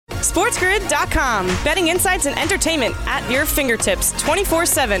SportsGrid.com. Betting insights and entertainment at your fingertips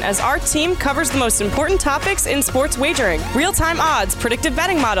 24/7 as our team covers the most important topics in sports wagering. Real-time odds, predictive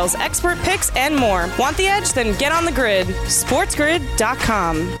betting models, expert picks, and more. Want the edge? Then get on the grid.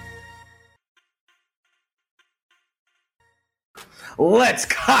 SportsGrid.com. Let's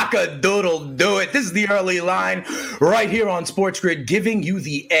cock-a-doodle-do it. This is the early line right here on Sports Grid, giving you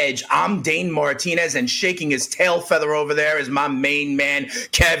the edge. I'm Dane Martinez, and shaking his tail feather over there is my main man,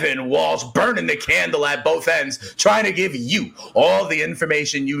 Kevin Walsh, burning the candle at both ends, trying to give you all the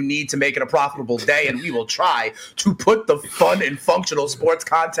information you need to make it a profitable day, and we will try to put the fun and functional sports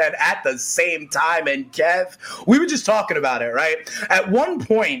content at the same time. And Kev, we were just talking about it, right? At one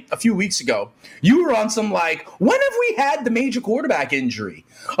point a few weeks ago, you were on some like, when have we had the major quarterback injury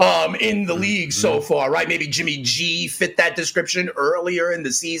in the league so far, right? Maybe Jimmy G fit that description earlier in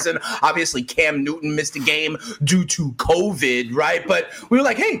the season. Obviously, Cam Newton missed a game due to COVID, right? But we were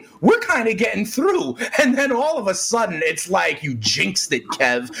like, hey, we're kind of getting through. And then all of a sudden, it's like you jinxed it,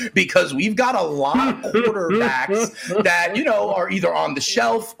 Kev, because we've got a lot of quarterbacks that, you know, are either on the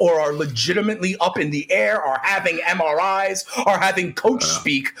shelf or are legitimately up in the air, or having MRIs, or having coach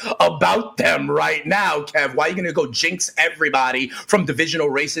speak about them right now, Kev. Why are you going to go jinx everybody from divisional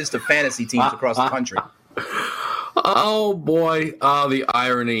races to fantasy teams across the country? Oh boy, the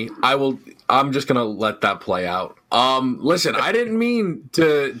irony. I'm just gonna let that play out. Listen, I didn't mean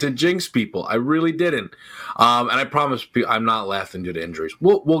to jinx people. I really didn't. And I promise I'm not laughing due to injuries.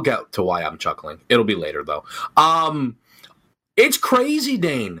 We'll get to why I'm chuckling. It'll be later though. It's crazy,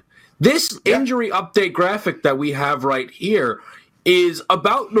 Dane. This injury update graphic that we have right here is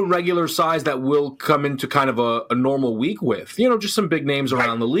about the regular size that will come into kind of a normal week with. You know, just some big names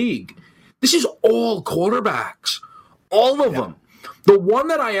around the league. This is all quarterbacks. All of them. The one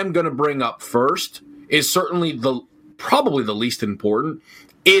that I am going to bring up first is certainly probably the least important,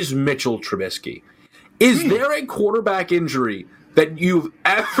 is Mitchell Trubisky. Is there a quarterback injury that you've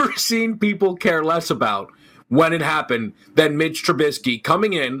ever seen people care less about when it happened than Mitch Trubisky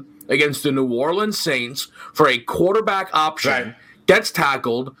coming in against the New Orleans Saints for a quarterback option, gets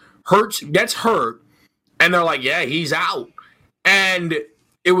tackled, gets hurt, and they're like, yeah, he's out. And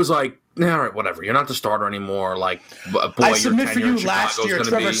it was like, all right, whatever. You're not the starter anymore. Like, boy, I submit for you last year,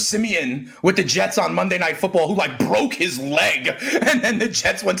 Trevor Siemian with the Jets on Monday Night Football, who like broke his leg, and then the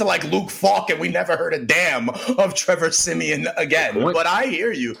Jets went to like Luke Falk, and we never heard a damn of Trevor Siemian again. But I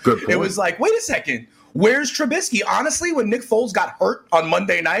hear you. It was like, wait a second. Where's Trubisky? Honestly, when Nick Foles got hurt on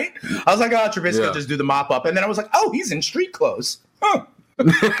Monday night, I was like, oh, Trubisky will just do the mop up. And then I was like, oh, he's in street clothes. Huh.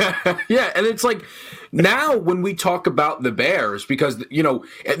 Yeah, and it's like now when we talk about the Bears, because, you know,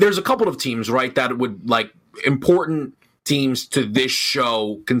 there's a couple of teams, right, that would like important teams to this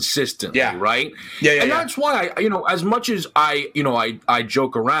show consistently, right? And that's why I, you know, as much as I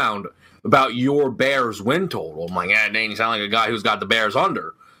joke around about your Bears win total, I'm like, Dane, you sound like a guy who's got the Bears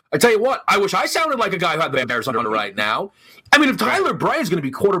under. I tell you what, I wish I sounded like a guy who had the Bears under right now. I mean, if Tyler Bryant's going to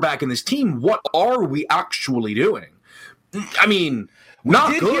be quarterback in this team, what are we actually doing? I mean, not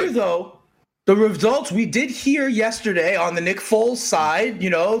good. We did hear, though, the results we did hear yesterday on the Nick Foles side. You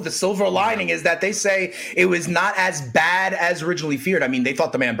know, the silver lining is that they say it was not as bad as originally feared. I mean, they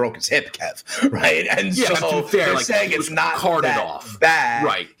thought the man broke his hip, Kev, right? And so they're saying it's not that bad.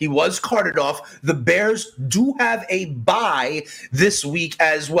 Right. He was carted off. The Bears do have a bye this week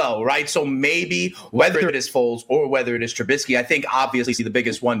as well, right? So maybe whether it is Foles or whether it is Trubisky, I think obviously the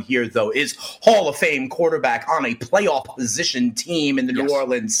biggest one here, though, is Hall of Fame quarterback on a playoff position team in the New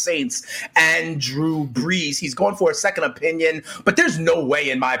Orleans Saints, Drew Brees. He's going for a second opinion, but there's no way,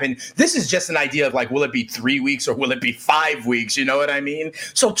 in my opinion, this is just an idea of like, will it be 3 weeks or will it be 5 weeks? You know what I mean?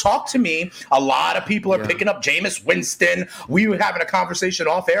 So talk to me. A lot of people are picking up Jameis Winston. We were having a conversation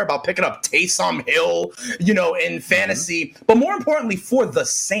off air about picking up Taysom Hill, you know, in fantasy. But more importantly, for the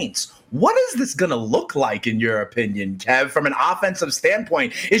Saints, what is this going to look like, in your opinion, Kev, from an offensive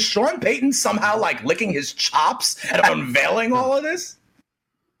standpoint? Is Sean Payton somehow like licking his chops and unveiling all of this?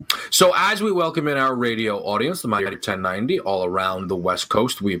 So as we welcome in our radio audience, the Mighty 1090, all around the West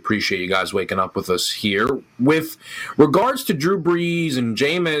Coast, we appreciate you guys waking up with us here. With regards to Drew Brees and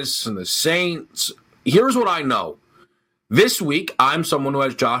Jameis and the Saints, here's what I know. This week, I'm someone who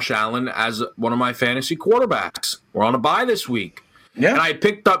has Josh Allen as one of my fantasy quarterbacks. We're on a bye this week. And I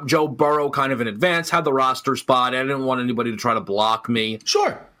picked up Joe Burrow kind of in advance, had the roster spot. I didn't want anybody to try to block me.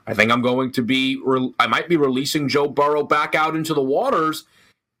 I think I'm going to be I might be releasing Joe Burrow back out into the waters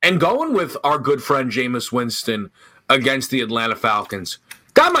and going with our good friend Jameis Winston against the Atlanta Falcons.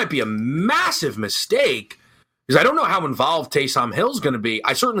 That might be a massive mistake because I don't know how involved Taysom Hill's going to be.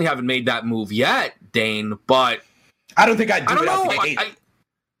 I certainly haven't made that move yet, Dane, but I don't think I'd do it out the gate.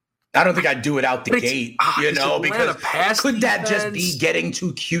 I don't think I'd do it out the gate, because could that just be getting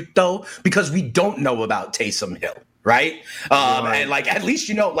too cute, though? Because we don't know about Taysom Hill, right? And, like, at least,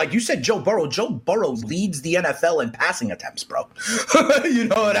 like you said, Joe Burrow leads the NFL in passing attempts, bro. You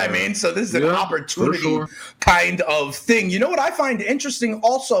know what I mean? So this is an opportunity kind of thing. You know what I find interesting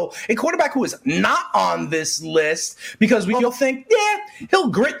also? A quarterback who is not on this list, because we all think, he'll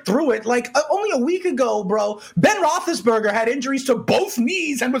grit through it. Like, only a week ago, bro, Ben Roethlisberger had injuries to both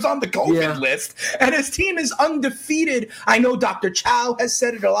knees and was on the COVID list, and his team is undefeated. I know Dr. Chow has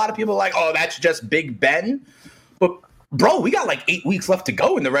said it. A lot of people are like, oh, that's just Big Ben. But, bro, we got like 8 weeks left to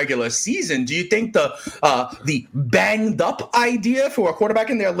go in the regular season. Do you think the banged up idea for a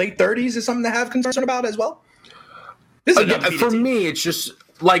quarterback in their late 30s is something to have concern about as well? This is for me, it's just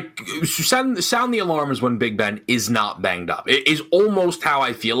like sound the alarms when Big Ben is not banged up. It is almost how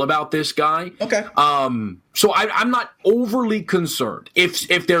I feel about this guy. Okay. So I'm not overly concerned.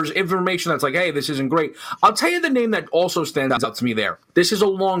 If there's information that's like, hey, this isn't great, I'll tell you the name that also stands out to me there. This is a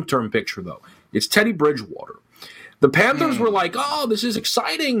long-term picture, though. It's Teddy Bridgewater. The Panthers were like, oh, this is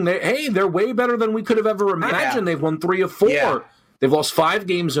exciting. They're way better than we could have ever imagined. They've won 3 of 4. Yeah. They've lost 5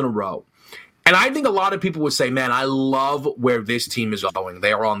 games in a row. And I think a lot of people would say, man, I love where this team is going.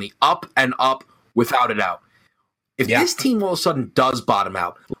 They are on the up and up without a doubt. If this team all of a sudden does bottom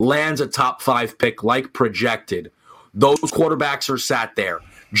out, lands a top 5 pick like projected, those quarterbacks are sat there.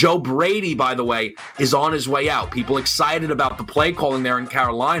 Joe Brady, by the way, is on his way out. People excited about the play calling there in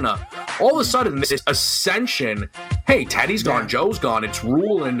Carolina. All of a sudden, this ascension, hey, Teddy's gone, Joe's gone, it's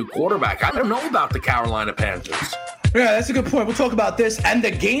Rule and a new quarterback. I don't know about the Carolina Panthers. Yeah, that's a good point. We'll talk about this and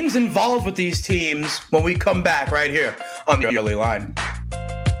the games involved with these teams when we come back right here on the Early Line.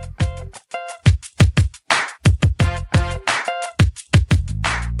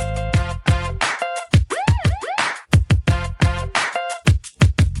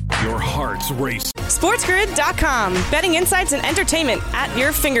 Your heart's racing. SportsGrid.com. Betting insights and entertainment at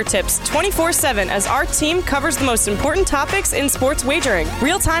your fingertips 24/7 as our team covers the most important topics in sports wagering.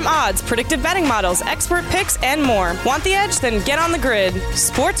 Real-time odds, predictive betting models, expert picks, and more. Want the edge? Then get on the grid.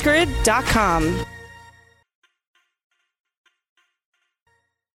 SportsGrid.com.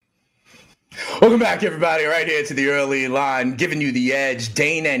 Welcome back, everybody, right here to the Early Line, giving you the edge.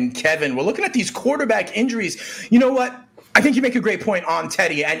 Dane and Kevin, we're looking at these quarterback injuries. You know what? I think you make a great point on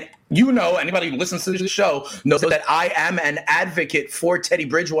Teddy, and anybody who listens to the show knows that I am an advocate for Teddy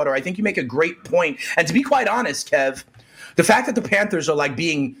Bridgewater. I think you make a great point. And to be quite honest, Kev, the fact that the Panthers are like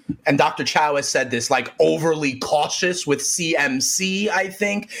being, and Dr. Chow has said this, like overly cautious with CMC, I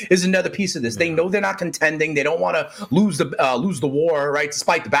think, is another piece of this. They know they're not contending. They don't want to lose the war, right?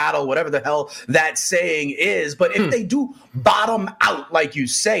 Despite the battle, whatever the hell that saying is. But if they do bottom out, like you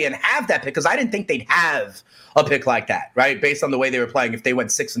say, and have that pick, because I didn't think they'd have a pick like that, right? Based on the way they were playing, if they went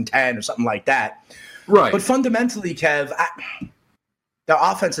 6-10 or something like that. Right. But fundamentally, Kev, their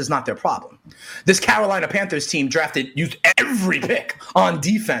offense is not their problem. This Carolina Panthers team used every pick on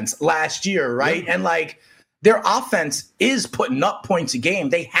defense last year, right? Yeah. And like their offense is putting up points a game.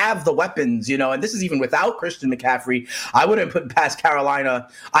 They have the weapons, and this is even without Christian McCaffrey. I wouldn't put past Carolina.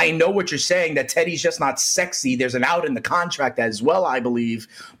 I know what you're saying, that Teddy's just not sexy. There's an out in the contract as well, I believe.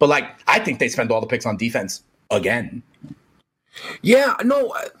 But like, I think they spend all the picks on defense again. Yeah,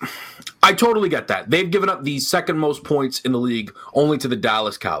 no, I totally get that. They've given up the second most points in the league only to the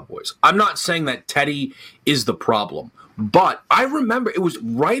Dallas Cowboys. I'm not saying that Teddy is the problem, but I remember it was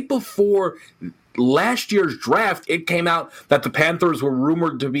right before last year's draft, it came out that the Panthers were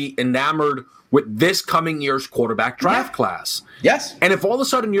rumored to be enamored with this coming year's quarterback draft class. Yes. And if all of a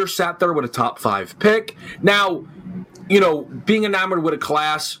sudden you're sat there with a top 5 pick, now, being enamored with a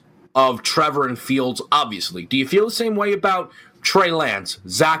class of Trevor and Fields, obviously. Do you feel the same way about Trey Lance,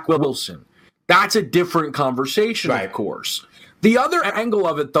 Zach Wilson? That's a different conversation, right, of course. The other angle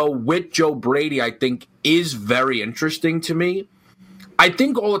of it, though, with Joe Brady, I think, is very interesting to me. I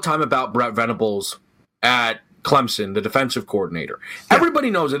think all the time about Brett Venables at Clemson, the defensive coordinator. Everybody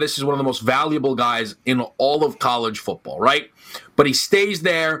knows that this is one of the most valuable guys in all of college football, right? But he stays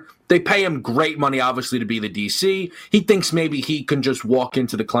there. They pay him great money, obviously, to be the DC. He thinks maybe he can just walk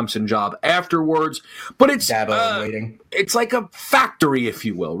into the Clemson job afterwards. But it's like a factory, if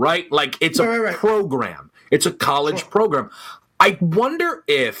you will, right? Like it's a program. It's a college program. I wonder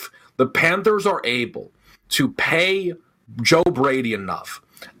if the Panthers are able to pay Joe Brady enough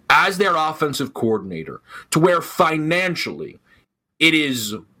as their offensive coordinator to where financially it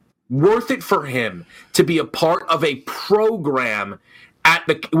is worth it for him to be a part of a program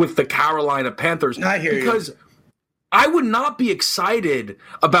with the Carolina Panthers. I hear you. I would not be excited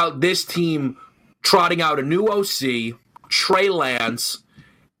about this team trotting out a new OC, Trey Lance,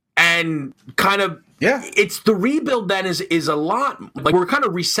 and kind of it's the rebuild then is a lot like we're kind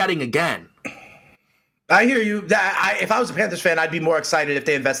of resetting again. I hear you. If I was a Panthers fan, I'd be more excited if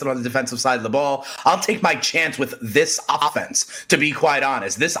they invested on the defensive side of the ball. I'll take my chance with this offense, to be quite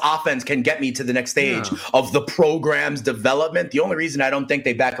honest. This offense can get me to the next stage of the program's development. The only reason I don't think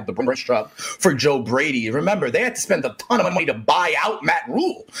they back up the Brinks truck for Joe Brady, remember, they had to spend a ton of money to buy out Matt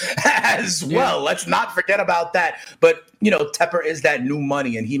Rule as well. Let's not forget about that. But, Tepper is that new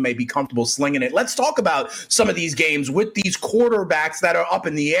money, and he may be comfortable slinging it. Let's talk about some of these games with these quarterbacks that are up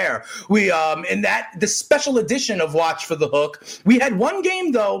in the air. We, this special edition of Watch for the Hook, we had one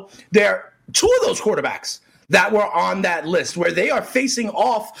game, though, two of those quarterbacks that were on that list where they are facing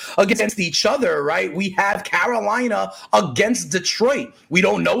off against each other, right? We have Carolina against Detroit. We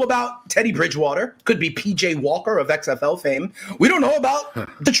don't know about Teddy Bridgewater. Could be P.J. Walker of XFL fame. We don't know about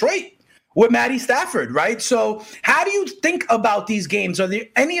Detroit with Matty Stafford, right? So how do you think about these games? Are there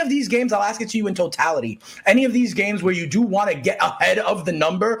any of these games, I'll ask it to you in totality, any of these games where you do want to get ahead of the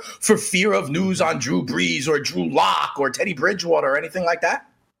number for fear of news on Drew Brees or Drew Lock or Teddy Bridgewater or anything like that?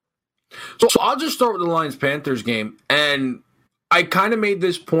 So I'll just start with the Lions-Panthers game. And I kind of made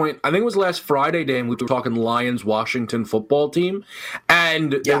this point, I think it was last Friday, Dan, we were talking Lions-Washington football team,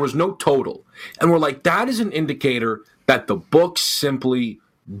 and there was no total. And we're like, that is an indicator that the book simply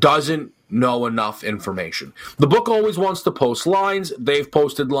doesn't know enough information. The book always wants to post lines. They've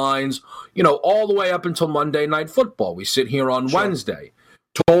posted lines, all the way up until Monday Night Football. We sit here on Wednesday.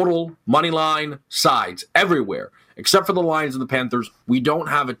 Total, money line, sides, everywhere. Except for the Lions and the Panthers, we don't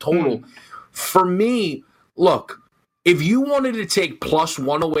have a total. For me, look, if you wanted to take plus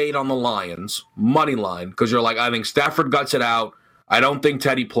 108 on the Lions, money line, because you're like, I think Stafford guts it out, I don't think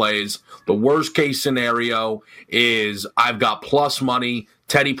Teddy plays. The worst case scenario is I've got plus money,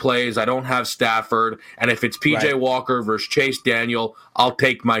 Teddy plays, I don't have Stafford, and if it's P.J. Walker versus Chase Daniel, I'll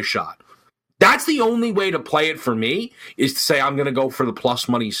take my shot. That's the only way to play it for me, is to say I'm going to go for the plus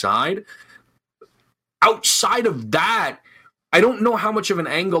money side. Outside of that, I don't know how much of an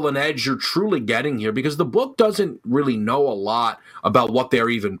angle and edge you're truly getting here, because the book doesn't really know a lot about what they're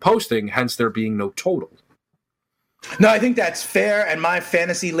even posting, hence there being no total. No, I think that's fair, and my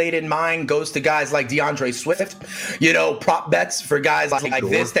fantasy-laden mind goes to guys like DeAndre Swift, prop bets for guys like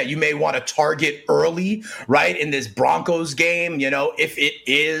this that you may want to target early, right, in this Broncos game. If it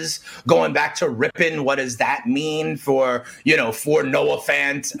is going back to Rippon, what does that mean for Noah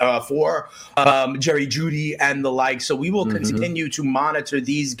Fant, for Jerry Jeudy and the like? So we will continue to monitor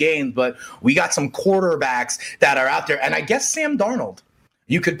these games, but we got some quarterbacks that are out there, and I guess Sam Darnold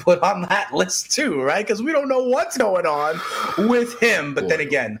you could put on that list too, right? Because we don't know what's going on with him. But then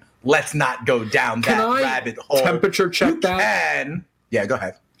again, let's not go down that rabbit hole. Temperature check that? Yeah, go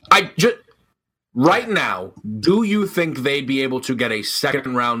ahead. Right now, do you think they'd be able to get a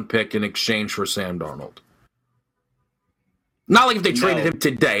second-round pick in exchange for Sam Darnold? Not like if they traded him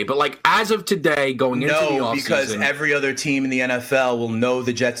today, but like as of today going into the offseason. No, because every other team in the NFL will know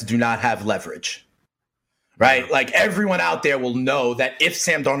the Jets do not have leverage. Right? Like everyone out there will know that if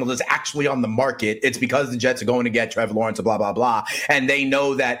Sam Darnold is actually on the market, it's because the Jets are going to get Trevor Lawrence, blah, blah, blah. And they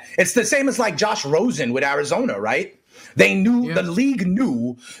know that it's the same as like Josh Rosen with Arizona, right? They knew, the league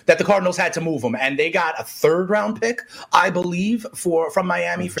knew that the Cardinals had to move him, and they got a third-round pick, I believe, from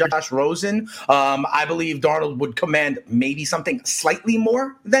Miami for Josh Rosen. I believe Darnold would command maybe something slightly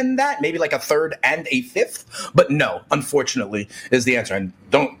more than that, maybe like a third and a fifth. But no, unfortunately, is the answer. And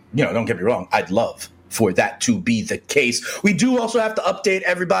don't get me wrong, I'd love for that to be the case. We do also have to update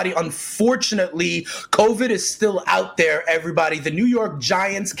everybody. Unfortunately, COVID is still out there, everybody. The New York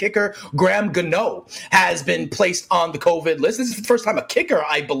Giants kicker, Graham Gano, has been placed on the COVID list. This is the first time a kicker,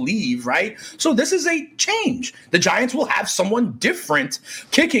 I believe, right? So this is a change. The Giants will have someone different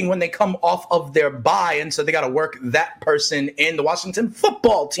kicking when they come off of their bye, and so they got to work that person in. The Washington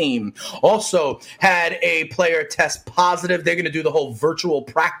football team also had a player test positive. They're going to do the whole virtual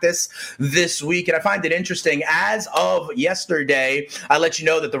practice this week, and I find it interesting. As of yesterday, I let you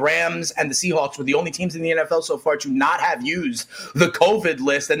know that the Rams and the Seahawks were the only teams in the NFL so far to not have used the COVID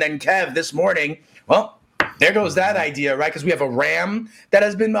list. And then, Kev, this morning, well, there goes that idea, right? Because we have a Ram that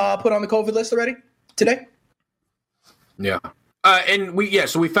has been put on the COVID list already today. Yeah.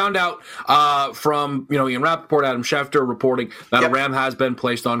 So we found out from, Ian Rappaport, Adam Schefter reporting that a Ram has been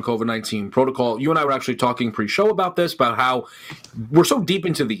placed on COVID-19 protocol. You and I were actually talking pre-show about this, about how we're so deep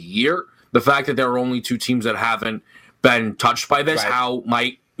into the year. The fact that there are only two teams that haven't been touched by this, how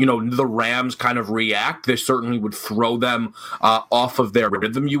might, the Rams kind of react? This certainly would throw them off of their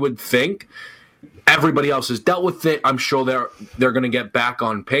rhythm, you would think. Everybody else has dealt with it. I'm sure they're going to get back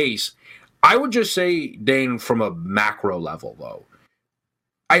on pace. I would just say, Dane, from a macro level, though,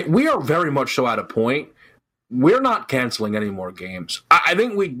 we are very much so at a point. We're not canceling any more games. I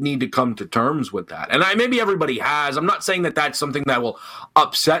think we need to come to terms with that. And maybe everybody has. I'm not saying that that's something that will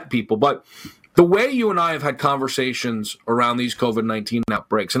upset people, but the way you and I have had conversations around these COVID-19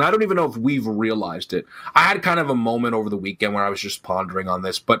 outbreaks, and I don't even know if we've realized it. I had kind of a moment over the weekend where I was just pondering on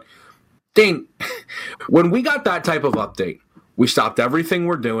this. But, Dane, when we got that type of update, we stopped everything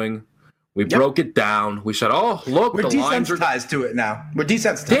we're doing. We broke it down. We said, oh, look, we're the lines are desensitized to it now. We're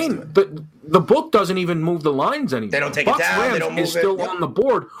desensitized to it. But the book doesn't even move the lines anymore. They don't take Bucks it down. Rams They don't move is still it. on the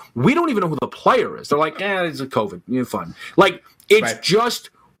board. We don't even know who the player is. They're like, it's a COVID. You're fine. Like, it's just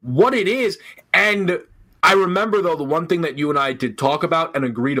what it is. And I remember, though, the one thing that you and I did talk about and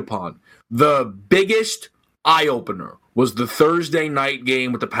agreed upon, the biggest eye-opener was the Thursday night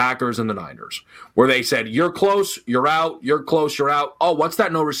game with the Packers and the Niners, where they said, you're close, you're out, you're close, you're out. Oh, what's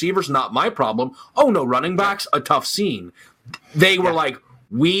that? No receivers? Not my problem. Oh, no running backs? A tough scene. They were like,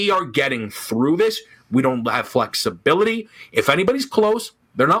 we are getting through this. We don't have flexibility. If anybody's close,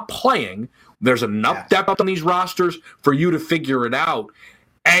 they're not playing. There's enough depth on these rosters for you to figure it out.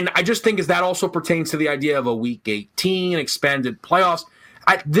 And I just think as that also pertains to the idea of a Week 18, expanded playoffs,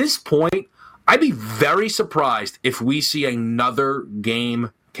 at this point, I'd be very surprised if we see another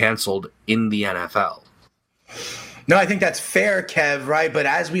game canceled in the NFL. No, I think that's fair, Kev, right? But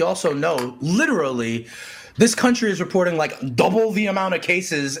as we also know, literally, this country is reporting like double the amount of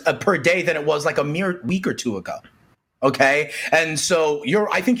cases per day than it was like a mere week or two ago. Okay. And so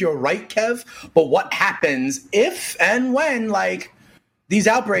I think you're right, Kev. But what happens if and when, like, these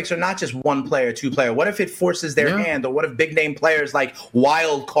outbreaks are not just one player, two player? What if it forces their hand? Or what if big name players like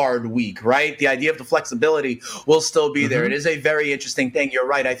wild card week, right? The idea of the flexibility will still be there. It is a very interesting thing. You're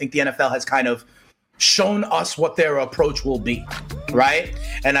right. I think the NFL has kind of shown us what their approach will be, right?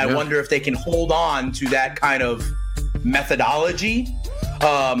 And I wonder if they can hold on to that kind of methodology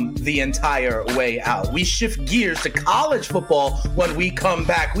the entire way out. We shift gears to college football when we come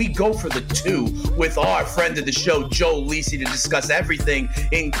back. We go for the two with our friend of the show, Joe Lisi, to discuss everything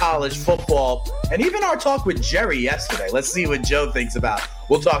in college football and even our talk with Jerry yesterday. Let's see what Joe thinks about.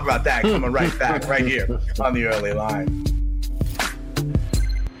 We'll talk about that coming right back right here on the early line.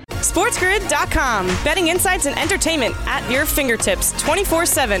 SportsGrid.com. Betting insights and entertainment at your fingertips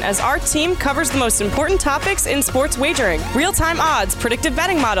 24/7 as our team covers the most important topics in sports wagering. Real-time odds, predictive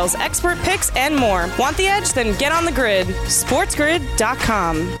betting models, expert picks, and more. Want the edge? Then get on the grid.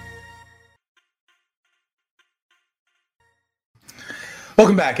 SportsGrid.com.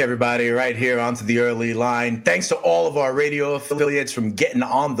 Welcome back, everybody, right here onto the early line. Thanks to all of our radio affiliates from getting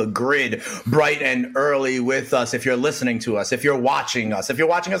on the grid bright and early with us. If you're listening to us, if you're watching us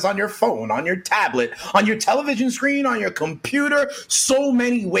on your phone, on your tablet, on your television screen, on your computer, so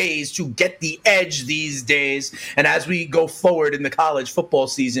many ways to get the edge these days. And as we go forward in the college football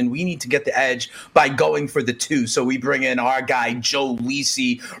season, we need to get the edge by going for the two. So we bring in our guy, Joe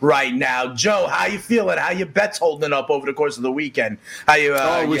Lisi, right now. Joe, how you feeling? How your bets holding up over the course of the weekend? How you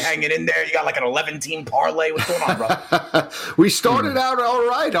hanging in there? You got like an 11-team parlay? What's going on, bro? We started out all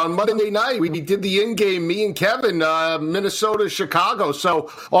right on Monday night. We did the in-game, me and Kevin, Minnesota, Chicago. So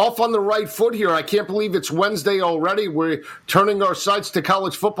off on the right foot here. I can't believe it's Wednesday already. We're turning our sights to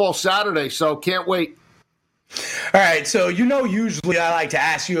college football Saturday, so can't wait. All right, so usually I like to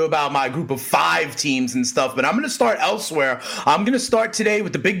ask you about my group of 5 teams and stuff, but I'm going to start elsewhere. I'm going to start today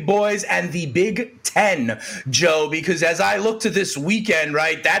with the big boys and the Big Ten, Joe, because as I look to this weekend,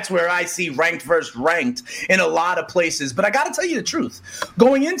 right, that's where I see ranked versus ranked in a lot of places. But I got to tell you the truth.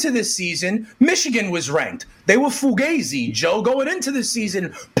 Going into this season, Michigan was ranked. They were fugazi, Joe. Going into this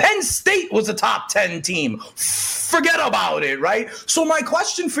season, Penn State was a top 10 team. Forget about it, right? So my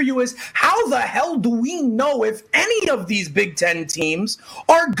question for you is, how the hell do we know if any of these Big Ten teams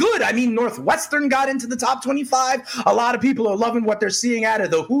are good? I mean, Northwestern got into the top 25. A lot of people are loving what they're seeing out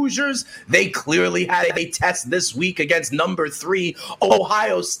of the Hoosiers. They clearly had a test this week against number 3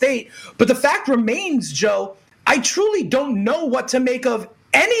 Ohio State. But the fact remains, Joe, I truly don't know what to make of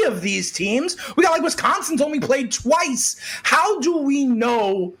any of these teams. We got like Wisconsin's only played twice. How do we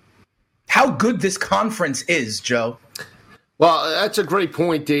know how good this conference is, Joe? Well, that's a great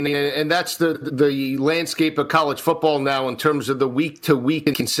point, Danny, and that's the landscape of college football now in terms of the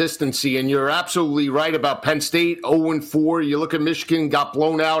week-to-week consistency. And you're absolutely right about Penn State, 0-4. You look at Michigan, got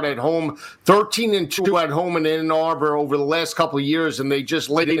blown out at home, 13-2 at home in Ann Arbor over the last couple of years, and they just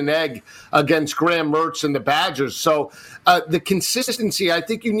laid an egg against Graham Mertz and the Badgers. So the consistency, I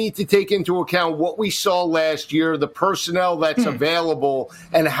think you need to take into account what we saw last year, the personnel that's available,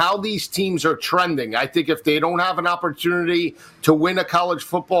 and how these teams are trending. I think if they don't have an opportunity opportunity to win a college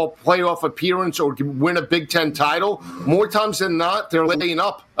football playoff appearance or win a Big Ten title, more times than not, they're laying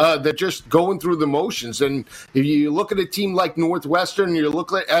up. They're just going through the motions. And if you look at a team like Northwestern, you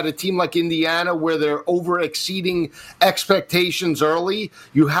look at a team like Indiana where they're over-exceeding expectations early,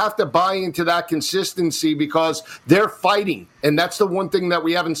 you have to buy into that consistency because they're fighting. And that's the one thing that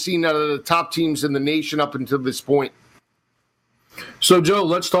we haven't seen out of the top teams in the nation up until this point. So, Joe,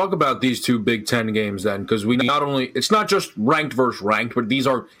 let's talk about these two Big Ten games then, because it's not just ranked versus ranked, but these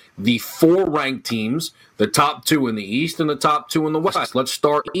are the 4 ranked teams, the top 2 in the East and the top 2 in the West. Let's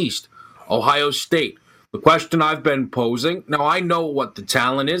start East. Ohio State. The question I've been posing, now I know what the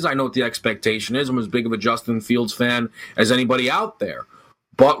talent is, I know what the expectation is. I'm as big of a Justin Fields fan as anybody out there.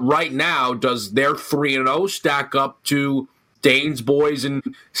 But right now, does their 3-0 stack up to Dane's boys in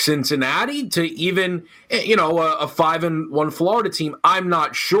Cincinnati, to even, a 5-1 Florida team? I'm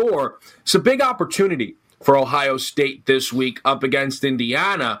not sure. It's a big opportunity for Ohio State this week up against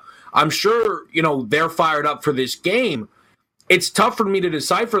Indiana. I'm sure, they're fired up for this game. It's tough for me to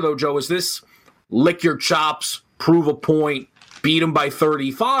decipher, though, Joe. Is this lick your chops, prove a point, beat them by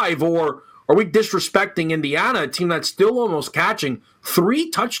 35, or are we disrespecting Indiana, a team that's still almost catching 3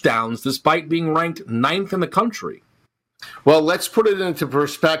 touchdowns despite being ranked 9th in the country? Well, let's put it into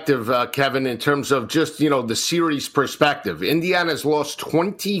perspective, Kevin, in terms of just, the series perspective. Indiana's lost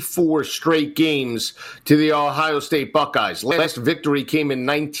 24 straight games to the Ohio State Buckeyes. Last victory came in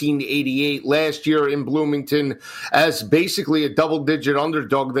 1988. Last year in Bloomington, as basically a double-digit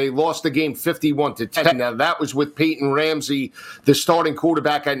underdog, they lost the game 51-10. Now, that was with Peyton Ramsey, the starting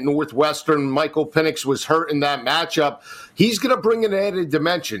quarterback at Northwestern. Michael Penix was hurt in that matchup. He's going to bring an added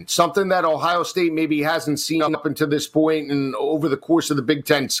dimension, something that Ohio State maybe hasn't seen up until this point and over the course of the Big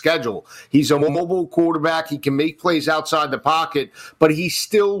Ten schedule. He's a mobile quarterback. He can make plays outside the pocket, but he's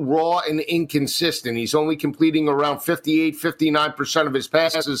still raw and inconsistent. He's only completing around 58-59% of his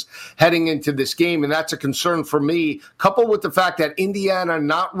passes heading into this game, and that's a concern for me, coupled with the fact that Indiana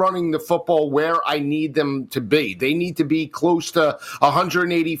not running the football where I need them to be. They need to be close to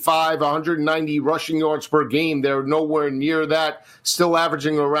 185, 190 rushing yards per game. They're nowhere near that, still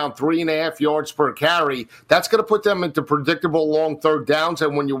averaging around 3.5 yards per carry. That's going to put them into predictable long third downs.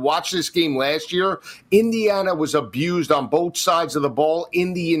 And when you watch this game last year, Indiana was abused on both sides of the ball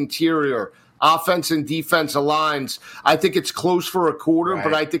in the interior, offense and defensive lines. I think it's close for a quarter, right,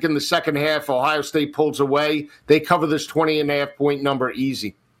 but I think in the second half, Ohio State pulls away. They cover this 20.5 point number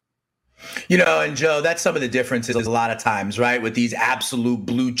easy. And Joe, that's some of the differences a lot of times, right, with these absolute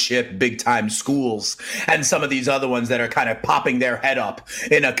blue chip, big time schools and some of these other ones that are kind of popping their head up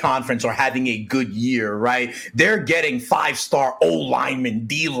in a conference or having a good year, right? They're getting 5-star O linemen,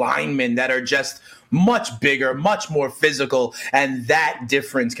 D linemen that are just much bigger, much more physical, and that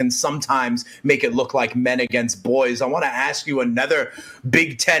difference can sometimes make it look like men against boys. I want to ask you another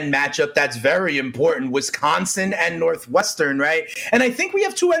Big Ten matchup that's very important, Wisconsin and Northwestern, right? And I think we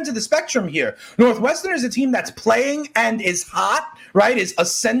have 2 ends of the spectrum here. Northwestern is a team that's playing and is hot, right, is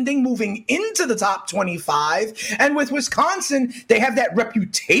ascending, moving into the top 25. And with Wisconsin, they have that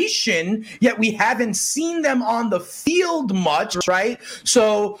reputation, yet we haven't seen them on the field much, right?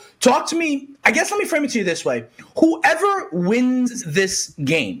 So talk to me. I guess let me frame it to you this way. Whoever wins this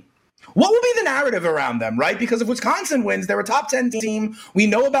game, what will be the narrative around them, right? Because if Wisconsin wins, they're a top 10 team. We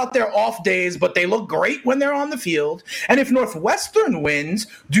know about their off days, but they look great when they're on the field. And if Northwestern wins,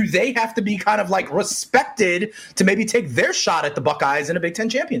 do they have to be kind of like respected to maybe take their shot at the Buckeyes in a Big Ten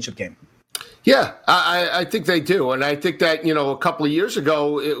championship game? Yeah, I think they do. And I think that, a couple of years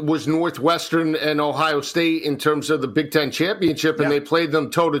ago, it was Northwestern and Ohio State in terms of the Big Ten championship, and they played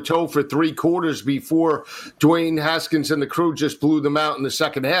them toe-to-toe for 3 quarters before Dwayne Haskins and the crew just blew them out in the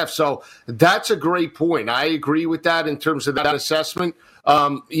second half. So that's a great point. I agree with that in terms of that assessment.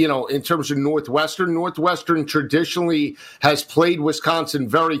 In terms of Northwestern traditionally has played Wisconsin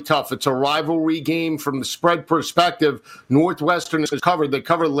very tough. It's a rivalry game from the spread perspective. Northwestern is covered. They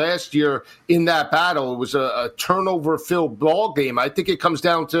covered last year in that battle. It was a turnover-filled ball game. I think it comes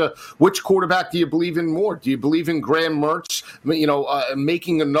down to which quarterback do you believe in more? Do you believe in Graham Mertz,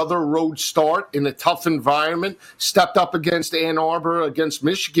 making another road start in a tough environment, stepped up against Ann Arbor, against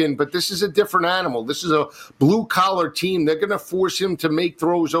Michigan, but this is a different animal. This is a blue-collar team. They're going to force him to make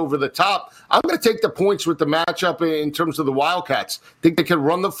throws over the top. I'm going to take the points with the matchup in terms of the Wildcats. I think they can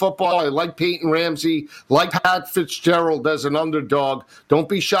run the football. I like Peyton Ramsey, like Pat Fitzgerald as an underdog. Don't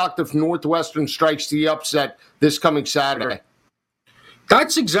be shocked if Northwestern strikes the upset this coming Saturday.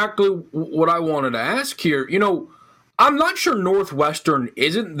 That's exactly what I wanted to ask here. I'm not sure Northwestern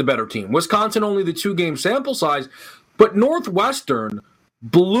isn't the better team. Wisconsin only the 2-game sample size, but Northwestern,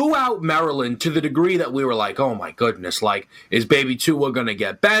 blew out Maryland to the degree that we were like, oh my goodness, like, is Baby Tua going to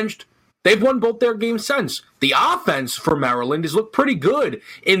get benched? They've won both their games since. The offense for Maryland has looked pretty good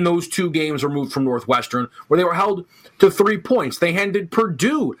in those 2 games removed from Northwestern, where they were held to 3 points. They handed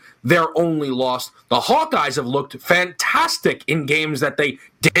Purdue their only loss. The Hawkeyes have looked fantastic in games that they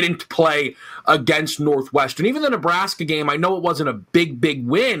didn't play against Northwestern. Even the Nebraska game, I know it wasn't a big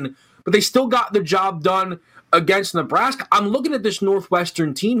win, but they still got the job done against Nebraska. I'm looking at this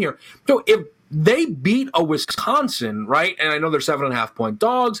Northwestern team here. So if they beat a Wisconsin, right? And I know they're 7.5-point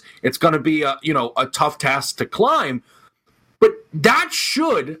dogs. It's going to be a tough task to climb, but that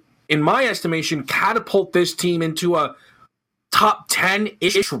should, in my estimation, catapult this team into a top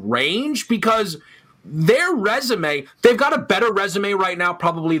 10-ish range, because their resume, they've got a better resume right now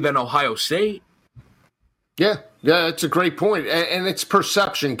probably than Ohio State. Yeah, that's a great point. And it's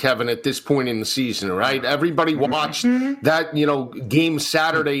perception, Kevin, at this point in the season, right? Everybody watched that, game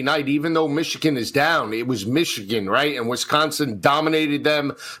Saturday night, even though Michigan is down. It was Michigan, right? And Wisconsin dominated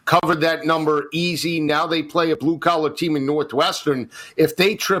them, covered that number easy. Now they play a blue-collar team in Northwestern. If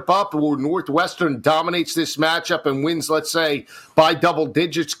they trip up or Northwestern dominates this matchup and wins, let's say, by double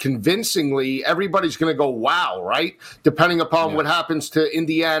digits convincingly, everybody's going to go, wow, right? Depending upon what happens to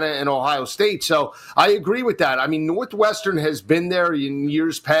Indiana and Ohio State. So I agree with that. I mean, Northwestern has been there in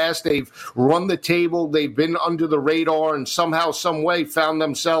years past. They've run the table. They've been under the radar and somehow, some way found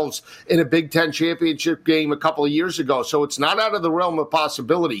themselves in a Big Ten championship game a couple of years ago. So it's not out of the realm of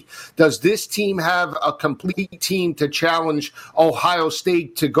possibility. Does this team have a complete team to challenge Ohio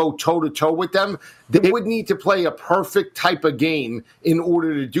State to go toe-to-toe with them? They would need to play a perfect type of game in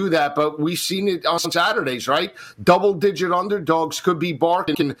order to do that, but we've seen it on Saturdays, right? Double-digit underdogs could be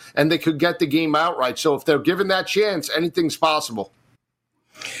barking, and they could get the game outright. So if they're given that chance, anything's possible.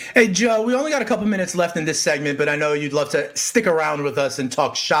 Hey, Joe, we only got a couple minutes left in this segment, but I know you'd love to stick around with us and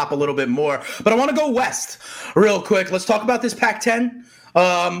talk shop a little bit more. But I want to go west real quick. Let's talk about this Pac-10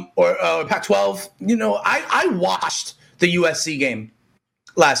 or Pac-12. I watched the USC game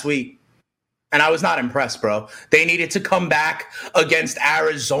last week. And I was not impressed, bro. They needed to come back against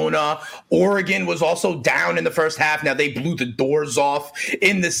Arizona. Oregon was also down in the first half. Now they blew the doors off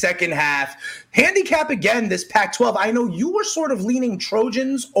in the second half. Handicap again, this Pac-12. I know you were sort of leaning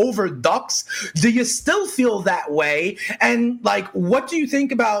Trojans over Ducks. Do you still feel that way? And, what do you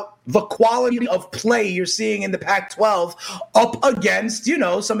think about the quality of play you're seeing in the Pac-12 up against,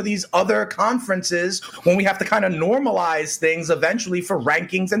 some of these other conferences when we have to kind of normalize things eventually for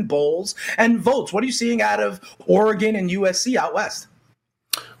rankings and bowls and votes? What are you seeing out of Oregon and USC out west?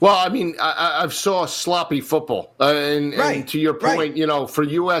 Well, I mean, I've saw sloppy football. And to your point, for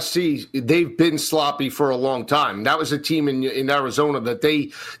USC, they've been sloppy for a long time. That was a team in Arizona that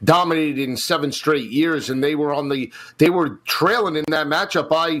they dominated in 7 straight years, and they were trailing in that matchup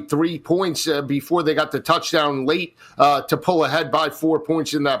by 3 points before they got the touchdown late to pull ahead by 4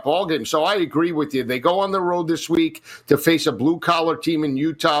 points in that ballgame. So I agree with you. They go on the road this week to face a blue-collar team in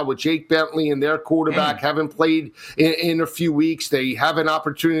Utah with Jake Bentley and their quarterback. Haven't played in a few weeks. They have an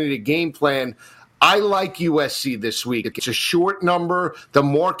opportunity to game plan. I like USC this week. It's a short number. The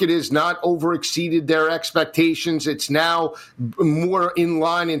market has not over-exceeded their expectations. It's now more in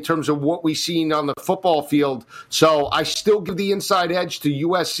line in terms of what we've seen on the football field. So I still give the inside edge to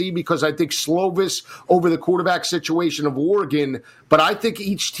USC because I think Slovis over the quarterback situation of Oregon. But I think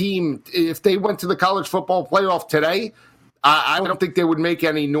each team, if they went to the college football playoff today, I don't think they would make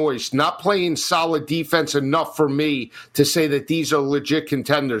any noise. Not playing solid defense enough for me to say that these are legit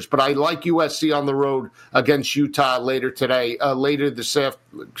contenders. But I like USC on the road against Utah later today, later in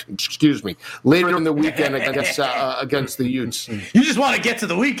the weekend against the Utes. You just want to get to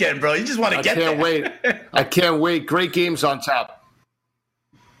the weekend, bro. You just want to get there. I can't wait. Great games on tap.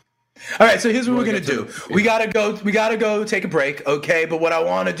 All right, so here's what we're gonna do. We gotta go take a break, okay? But what I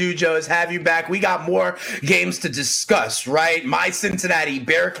want to do, Joe, is have you back. We got more games to discuss, right? My Cincinnati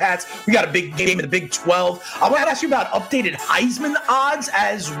Bearcats. We got a big game in the Big 12. I want to ask you about updated Heisman odds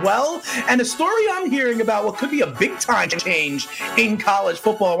as well, and a story I'm hearing about what could be a big time change in college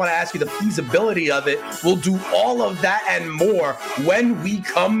football. I want to ask you the feasibility of it. We'll do all of that and more when we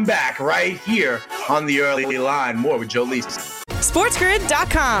come back right here on the Early Line. More with Joe Leese.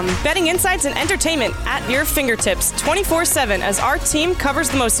 SportsGrid.com. Betting insights and entertainment at your fingertips 24/7 as our team covers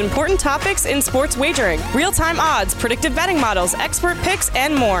the most important topics in sports wagering. Real-time odds, predictive betting models, expert picks,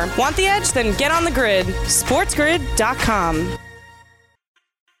 and more. Want the edge? Then get on the grid. SportsGrid.com.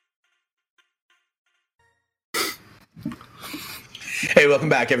 Hey, welcome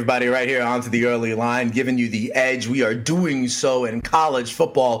back, everybody. Right here onto the early line, giving you the edge. We are doing so in college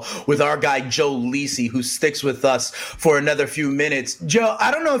football with our guy, Joe Lisi, who sticks with us for another few minutes. Joe, I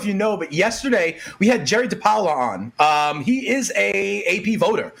don't know if you know, but yesterday we had Jerry DePaula on. He is a AP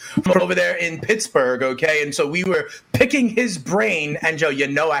voter from over there in Pittsburgh, okay? And so we were picking his brain. And, Joe,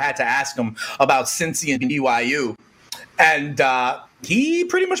 I had to ask him about Cincy and BYU. And he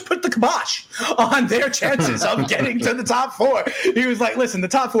pretty much put the kibosh on their chances of getting to the top four. He was like, listen, the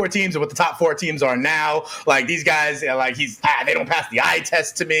top four teams are what the top four teams are now. Like, these guys, like, they don't pass the eye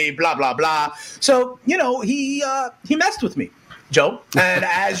test to me, blah, blah, blah. So, he messed with me, Joe. And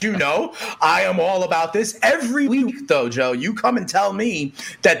as you know, I am all about this. Every week, though, Joe, you come and tell me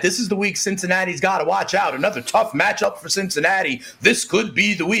that this is the week Cincinnati's got to watch out. Another tough matchup for Cincinnati. This could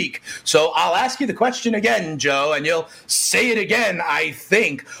be the week. So I'll ask you the question again, Joe, and you'll say it again, I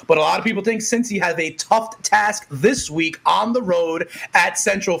think. But a lot of people think Cincy has a tough task this week on the road at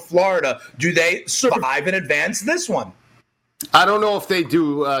Central Florida. Do they survive and advance this one? I don't know if they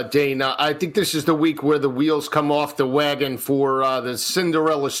do, Dane. I think this is the week where the wheels come off the wagon for the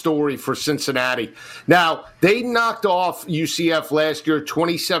Cinderella story for Cincinnati. Now, they knocked off UCF last year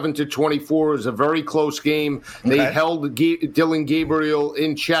 27-24. It was a very close game. Okay. They held Dylan Gabriel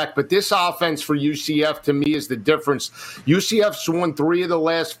in check. But this offense for UCF, to me, is the difference. UCF's won 3 of the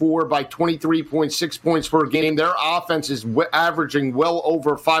last 4 by 23.6 points per game. Their offense is averaging well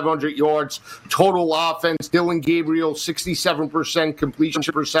over 500 yards. Total offense, Dylan Gabriel, 67% completion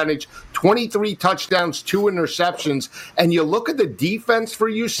percentage, 23 touchdowns, 2 interceptions. And you look at the defense for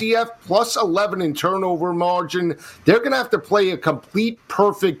UCF, plus 11 in turnover margin. They're going to have to play a complete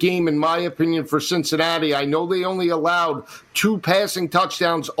perfect game, in my opinion, for Cincinnati. I know they only allowed 2 passing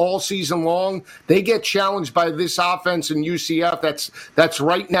touchdowns all season long. They get challenged by this offense in UCF. That's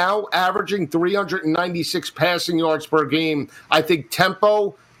right now averaging 396 passing yards per game. I think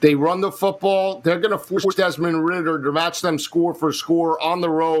tempo, they run the football. They're going to force Desmond Ridder to match them score for score on the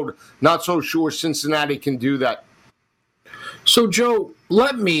road. Not so sure Cincinnati can do that. So, Joe,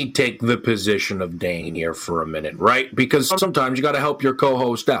 let me take the position of Dane here for a minute, right? Because sometimes you got to help your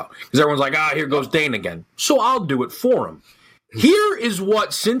co-host out. Because everyone's like, here goes Dane again. So I'll do it for him. Here is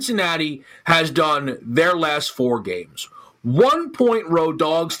what Cincinnati has done their last 4 games. 1-point road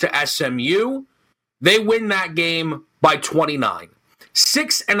dogs to SMU. They win that game by 29.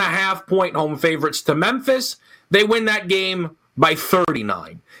 6.5-point home favorites to Memphis. They win that game by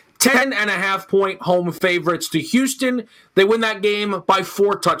 39. 10.5-point home favorites to Houston. They win that game by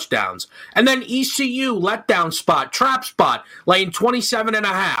 4 touchdowns. And then ECU, letdown spot, trap spot, laying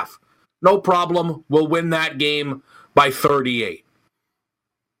 27.5. No problem. We'll win that game by 38.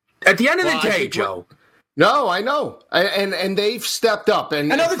 At the end of the day, Joe. No, I know. And they've stepped up.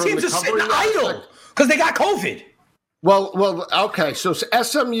 And other teams are sitting idle because they got COVID. Well, okay. So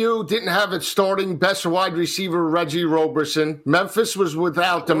SMU didn't have its starting best wide receiver, Reggie Roberson. Memphis was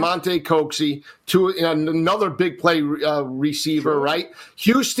without DeMonte Coxey, another big play receiver, right?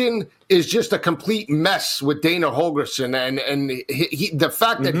 Houston is just a complete mess with Dana Holgorsen, and the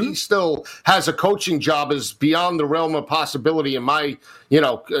fact that he still has a coaching job is beyond the realm of possibility. In my,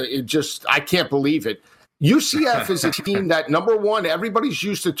 I can't believe it. UCF is a team that, number one, everybody's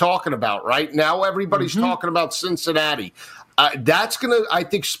used to talking about, right? Now everybody's talking about Cincinnati. That's going to, I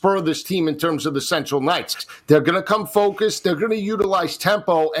think, spur this team in terms of the Central Knights. They're going to come focused. They're going to utilize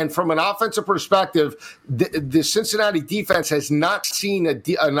tempo. And from an offensive perspective, the Cincinnati defense has not seen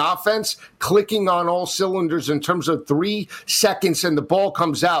an offense clicking on all cylinders in terms of 3 seconds and the ball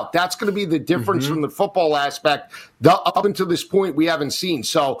comes out. That's going to be the difference from the football aspect. Up until this point, we haven't seen.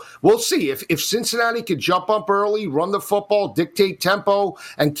 So we'll see. If Cincinnati could jump up early, run the football, dictate tempo,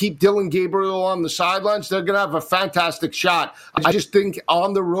 and keep Dylan Gabriel on the sidelines, they're going to have a fantastic shot. I just think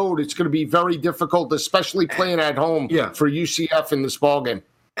on the road, it's going to be very difficult, especially playing at home for UCF in this ballgame.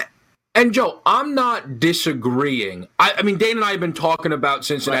 And, Joe, I'm not disagreeing. I mean, Dane and I have been talking about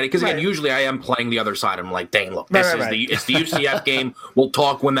Cincinnati because, again, usually I am playing the other side. I'm like, Dane, look, it's the UCF game. We'll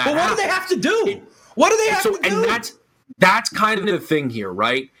talk when that happens. But what do they have to do? What do they have to do? And that's kind of the thing here,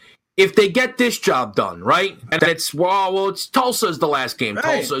 right? If they get this job done, right, and it's Tulsa's the last game. Right.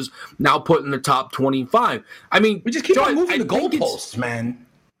 Tulsa's now put in the top 25. I mean, we just keep on moving the goalposts, man.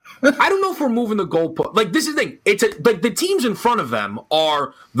 I don't know if we're moving the goalpost. Like, this is the thing. It's like the teams in front of them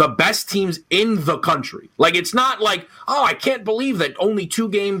are the best teams in the country. Like, it's not like, I can't believe that only 2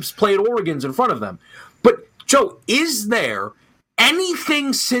 games played Oregon's in front of them. But, Joe, is there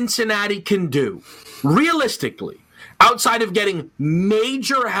anything Cincinnati can do, realistically, outside of getting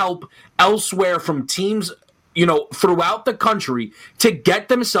major help elsewhere from teams, throughout the country to get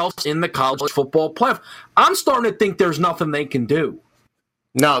themselves in the college football playoff? I'm starting to think there's nothing they can do.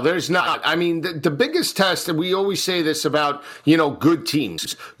 No, there's not. I mean, the biggest test, and we always say this about, good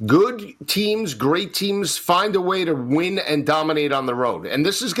teams. Good teams, great teams, find a way to win and dominate on the road. And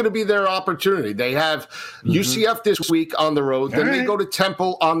this is going to be their opportunity. They have UCF this week on the road, then they go to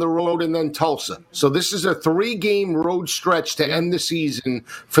Temple on the road, and then Tulsa. So this is a 3-game road stretch to end the season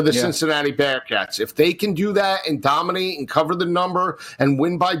for the Cincinnati Bearcats. If they can do that and dominate and cover the number and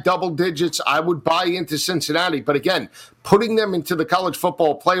win by double digits, I would buy into Cincinnati. But again, putting them into the college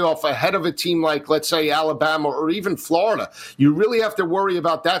football playoff ahead of a team like, let's say, Alabama or even Florida, you really have to worry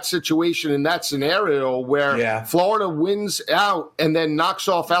about that situation in that scenario where Florida wins out and then knocks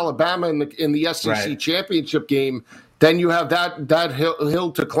off Alabama in the SEC championship game. Then you have that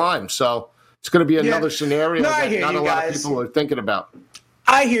hill to climb. So it's going to be another scenario that not a lot of people are thinking about.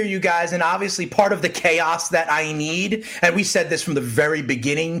 I hear you guys, and obviously part of the chaos that I need, and we said this from the very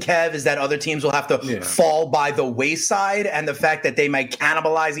beginning, Kev, is that other teams will have to fall by the wayside, and the fact that they might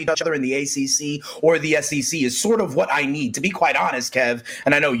cannibalize each other in the ACC or the SEC is sort of what I need. To be quite honest, Kev,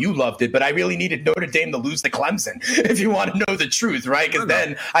 and I know you loved it, but I really needed Notre Dame to lose to Clemson, if you want to know the truth, right? Because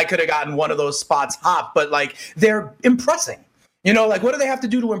then I could have gotten one of those spots hot, but they're impressing. What do they have to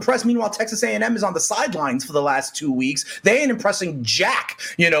do to impress? Meanwhile, Texas A&M is on the sidelines for the last 2 weeks. They ain't impressing jack,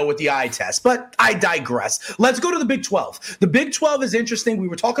 with the eye test. But I digress. Let's go to the Big 12. The Big 12 is interesting. We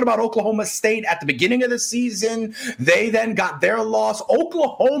were talking about Oklahoma State at the beginning of the season. They then got their loss.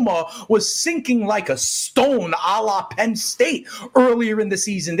 Oklahoma was sinking like a stone a la Penn State earlier in the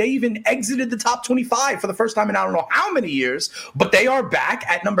season. They even exited the top 25 for the first time in I don't know how many years. But they are back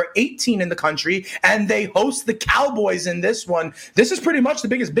at number 18 in the country, and they host the Cowboys in this one. This is pretty much the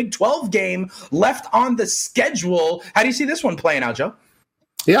biggest Big 12 game left on the schedule. How do you see this one playing out, Joe?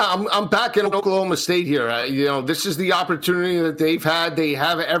 Yeah, I'm back in Oklahoma State here. This is the opportunity that they've had. They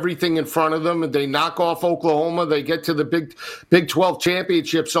have everything in front of them, and they knock off Oklahoma. They get to the Big 12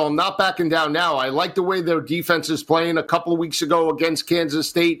 championship, so I'm not backing down now. I like the way their defense is playing. A couple of weeks ago against Kansas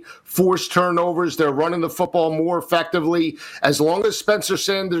State, forced turnovers. They're running the football more effectively. As long as Spencer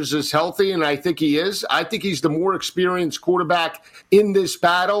Sanders is healthy, and I think he is, I think he's the more experienced quarterback in this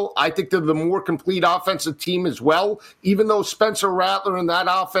battle. I think they're the more complete offensive team as well, even though Spencer Rattler and that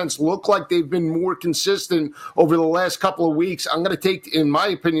offense look like they've been more consistent over the last couple of weeks. I'm going to take, in my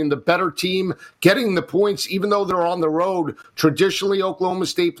opinion, the better team getting the points, even though they're on the road. Traditionally, Oklahoma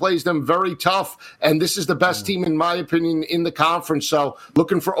State plays them very tough, and this is the best team, in my opinion, in the conference. So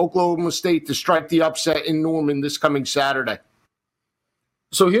looking for Oklahoma State to strike the upset in Norman this coming Saturday.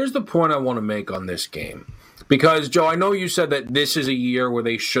 So here's the point I want to make on this game. Because, Joe, I know you said that this is a year where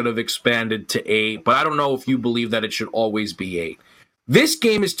they should have expanded to 8, but I don't know if you believe that it should always be 8. This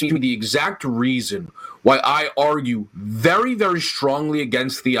game is, to me, the exact reason why I argue very, very strongly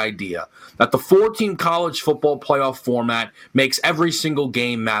against the idea that the 14 college football playoff format makes every single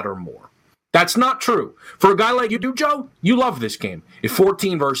game matter more. That's not true. For a guy like you do, Joe, you love this game. If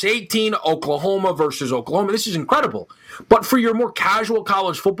 14 versus 18, Oklahoma versus Oklahoma, this is incredible. But for your more casual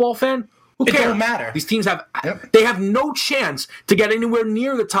college football fan, who cares? It don't matter. These teams they have no chance to get anywhere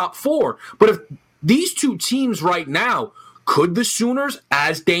near the top 4. But if these two teams right now, could the Sooners,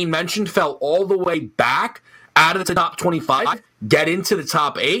 as Dane mentioned, fell all the way back out of the top 25, get into the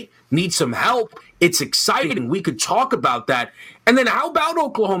top 8, need some help? It's exciting. We could talk about that. And then how about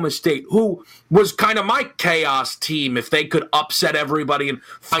Oklahoma State, who was kind of my chaos team if they could upset everybody and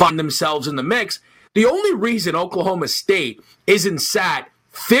find themselves in the mix? The only reason Oklahoma State isn't sat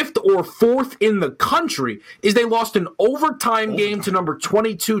 5th or 4th in the country is they lost an overtime game to number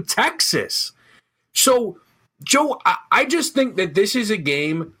 22 Texas. So, Joe, I just think that this is a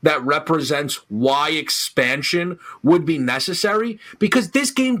game that represents why expansion would be necessary, because this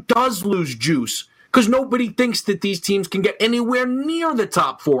game does lose juice, because nobody thinks that these teams can get anywhere near the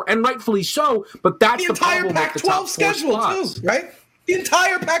top 4, and rightfully so, but that's the problem with the top 4 schedule spots. too, right? The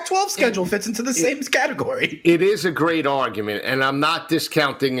entire Pac-12 schedule fits into the same category. It is a great argument, and I'm not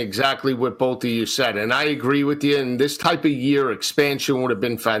discounting exactly what both of you said, and I agree with you. In this type of year, expansion would have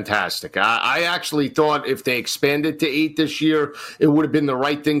been fantastic. I actually thought if they expanded to 8 this year, it would have been the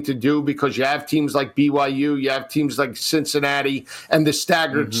right thing to do, because you have teams like BYU, you have teams like Cincinnati, and the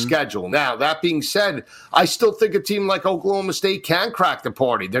staggered schedule. Now, that being said, I still think a team like Oklahoma State can crack the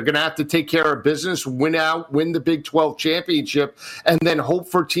party. They're going to have to take care of business, win the Big 12 championship, and then hope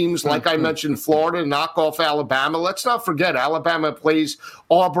for teams like I mentioned, Florida, knock off Alabama. Let's not forget, Alabama plays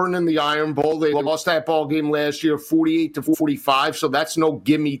Auburn in the Iron Bowl. They lost that ball game last year, 48-45, so that's no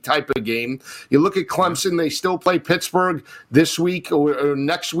gimme type of game. You look at Clemson, they still play Pittsburgh this week or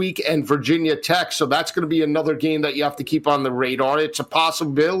next week, and Virginia Tech, so that's going to be another game that you have to keep on the radar. It's a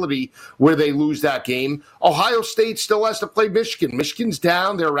possibility where they lose that game. Ohio State still has to play Michigan. Michigan's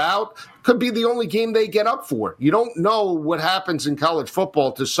down, they're out. Could be the only game they get up for. You don't know what happens in college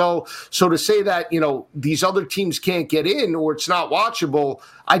football. So to say that, these other teams can't get in or it's not watchable,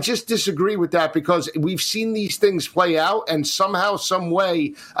 I just disagree with that, because we've seen these things play out, and somehow, some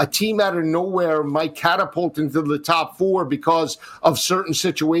way, a team out of nowhere might catapult into the top 4 because of certain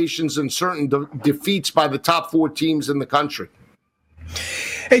situations and certain defeats by the top 4 teams in the country.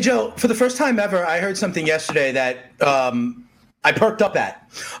 Hey, Joe, for the first time ever, I heard something yesterday that I perked up at.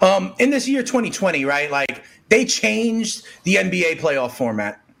 In this year 2020, right, like, they changed the NBA playoff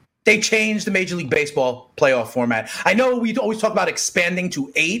format. They changed the Major League Baseball playoff format. I know we always talk about expanding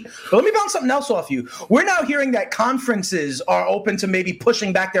to 8, but let me bounce something else off you. We're now hearing that conferences are open to maybe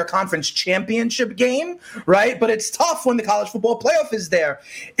pushing back their conference championship game, right? But it's tough when the college football playoff is there.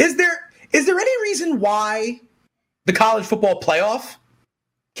 Is there any reason why the college football playoff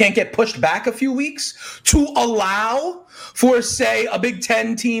can't get pushed back a few weeks to allow for, say, a Big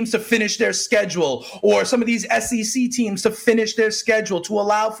Ten teams to finish their schedule, or some of these SEC teams to finish their schedule, to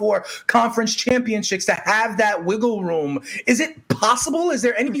allow for conference championships to have that wiggle room? Is it possible? Is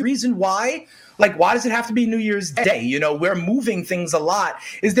there any reason why? Like, why does it have to be New Year's Day? We're moving things a lot.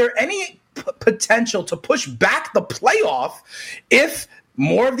 Is there any potential to push back the playoff if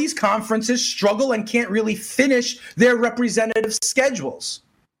more of these conferences struggle and can't really finish their representative schedules?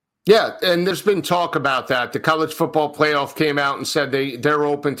 Yeah, and there's been talk about that. The college football playoff came out and said they're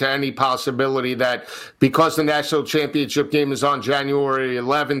open to any possibility that because the national championship game is on January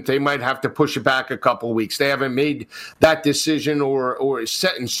 11th, they might have to push it back a couple of weeks. They haven't made that decision or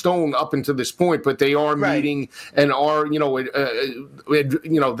set in stone up until this point, but they are meeting and are,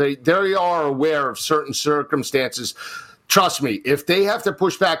 they are aware of certain circumstances. Trust me, if they have to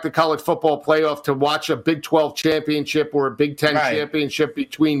push back the college football playoff to watch a Big 12 championship or a Big 10 championship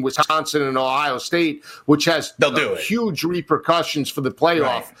between Wisconsin and Ohio State, which has huge repercussions for the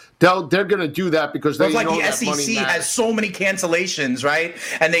playoff, they're going to do that because they know the SEC has so many cancellations, right?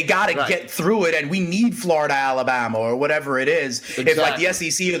 And they got to get through it, and we need Florida, Alabama, or whatever it is. Exactly. If like the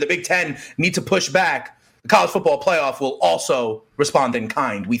SEC or the Big 10 need to push back, the college football playoff will also respond in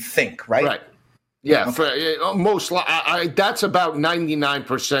kind, we think, right? Right. Yeah, that's about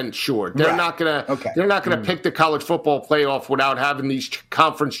 99% sure. They're not gonna pick the college football playoff without having these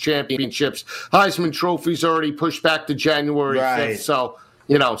conference championships. Heisman Trophy's already pushed back to January 5th,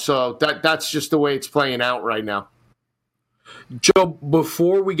 so that's just the way it's playing out right now. Joe,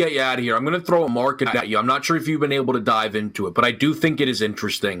 before we get you out of here, I'm going to throw a market at you. I'm not sure if you've been able to dive into it, but I do think it is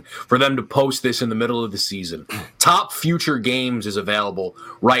interesting for them to post this in the middle of the season. Top future games is available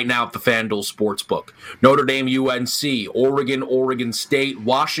right now at the FanDuel Sportsbook. Notre Dame, UNC, Oregon, Oregon State,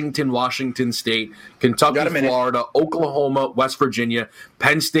 Washington State, Kentucky, Florida, Oklahoma, West Virginia,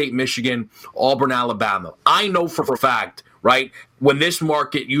 Penn State, Michigan, Auburn, Alabama. I know for a fact, right, when this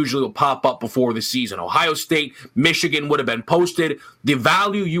market usually will pop up before the season, Ohio State, Michigan would have been posted. The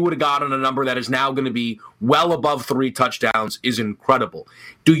value you would have got on a number that is now going to be well above 3 touchdowns is incredible.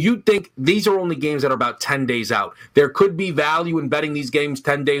 Do you think these are only games that are about 10 days out? There could be value in betting these games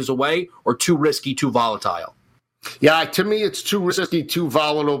 10 days away, or too risky, too volatile? Yeah, to me, it's too risky, too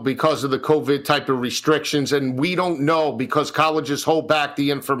volatile because of the COVID type of restrictions. And we don't know because colleges hold back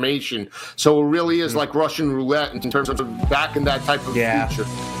the information. So it really is like Russian roulette in terms of backing that type of future.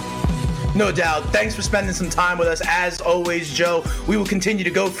 No doubt. Thanks for spending some time with us. As always, Joe, we will continue to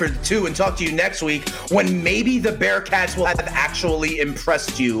go for 2 and talk to you next week when maybe the Bearcats will have actually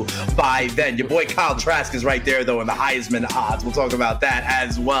impressed you by then. Your boy Kyle Trask is right there, though, in the Heisman odds. We'll talk about that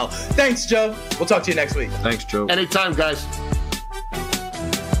as well. Thanks, Joe. We'll talk to you next week. Thanks, Joe. Anytime, guys.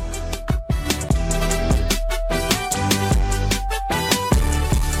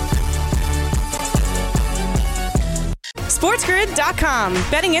 SportsGrid.com.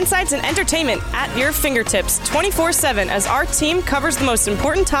 Betting insights and entertainment at your fingertips 24/7 as our team covers the most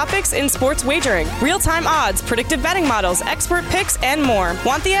important topics in sports wagering. Real-time odds, predictive betting models, expert picks, and more.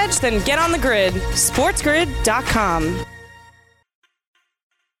 Want the edge? Then get on the grid. SportsGrid.com.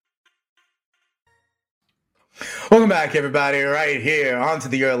 Welcome back, everybody, right here onto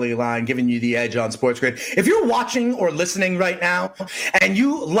the early line, giving you the edge on Sports Grid. If you're watching or listening right now and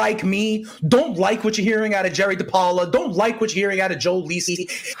you, like me, don't like what you're hearing out of Jerry DePaula, don't like what you're hearing out of Joe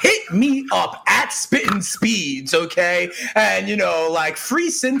Lisi, hit me up at Spittin' Speeds, okay? And, like Free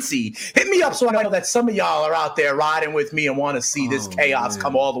Cincy, hit me up so I know that some of y'all are out there riding with me and want to see this chaos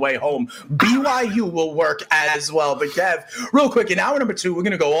come all the way home. BYU will work as well. But, Kev, real quick, in hour number 2, we're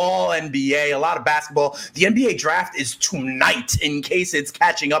going to go all NBA, a lot of basketball. The NBA draft is tonight in case it's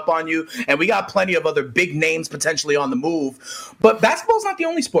catching up on you, and we got plenty of other big names potentially on the move. But basketball's not the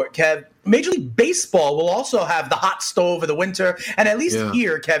only sport, Kev. Major League Baseball will also have the hot stove of the winter, and at least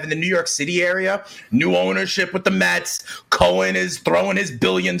here, Kev, in the New York City area, new ownership with the Mets. Cohen is throwing his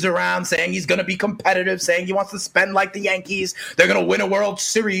billions around, saying he's going to be competitive, saying he wants to spend like the Yankees. They're going to win a World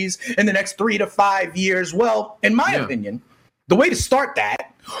Series in the next 3 to 5 years. Well, in my opinion, the way to start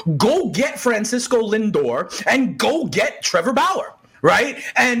that, go get Francisco Lindor and go get Trevor Bauer, right?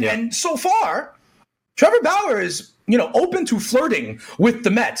 And so far, Trevor Bauer is, open to flirting with the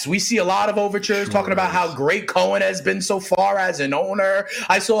Mets. We see a lot of overtures talking about how great Cohen has been so far as an owner.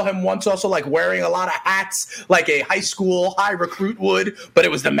 I saw him once also wearing a lot of hats like a high school high recruit would, but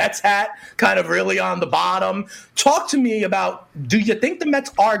it was the Mets hat kind of really on the bottom. Talk to me about, do you think the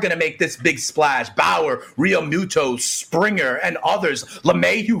Mets are going to make this big splash? Bauer, Realmuto, Springer, and others,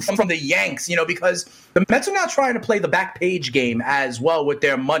 LeMahieu from the Yanks, because the Mets are now trying to play the back page game as well with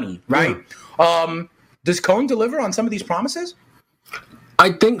their money, right? Does Cohen deliver on some of these promises?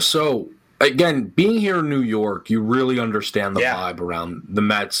 I think so. Again, being here in New York, you really understand the vibe around the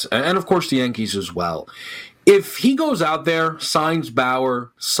Mets and, of course, the Yankees as well. If he goes out there, signs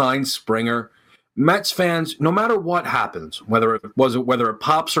Bauer, signs Springer, Mets fans, no matter what happens, whether it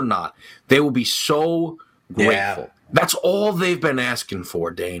pops or not, they will be so grateful. That's all they've been asking for,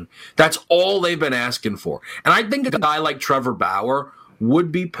 Dane. That's all they've been asking for. And I think a guy like Trevor Bauer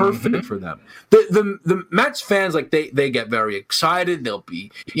would be perfect for them. The Mets fans, they get very excited. They'll be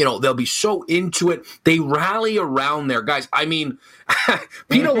so into it. They rally around their guys. I mean,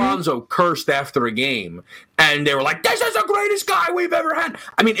 Pete Alonso cursed after a game, and they were like, "This is the greatest guy we've ever had."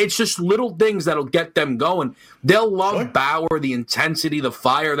 I mean, it's just little things that'll get them going. They'll love Bauer, the intensity, the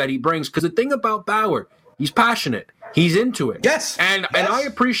fire that he brings. Because the thing about Bauer, he's passionate. He's into it. Yes. And I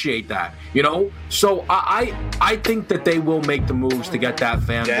appreciate that, So I think that they will make the moves to get that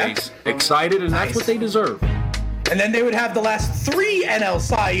fan base excited, and that's what they deserve. And then they would have the last 3 NL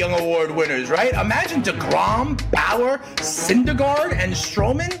Cy Young Award winners, right? Imagine DeGrom, Bauer, Syndergaard, and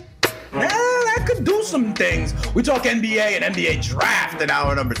Stroman. That could do some things. We talk NBA and NBA draft in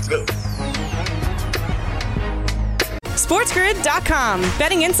hour number 2. SportsGrid.com.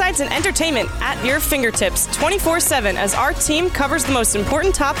 Betting insights and entertainment at your fingertips 24/7 as our team covers the most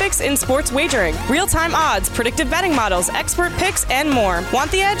important topics in sports wagering. Real-time odds, predictive betting models, expert picks, and more. Want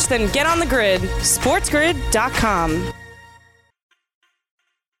the edge? Then get on the grid. SportsGrid.com.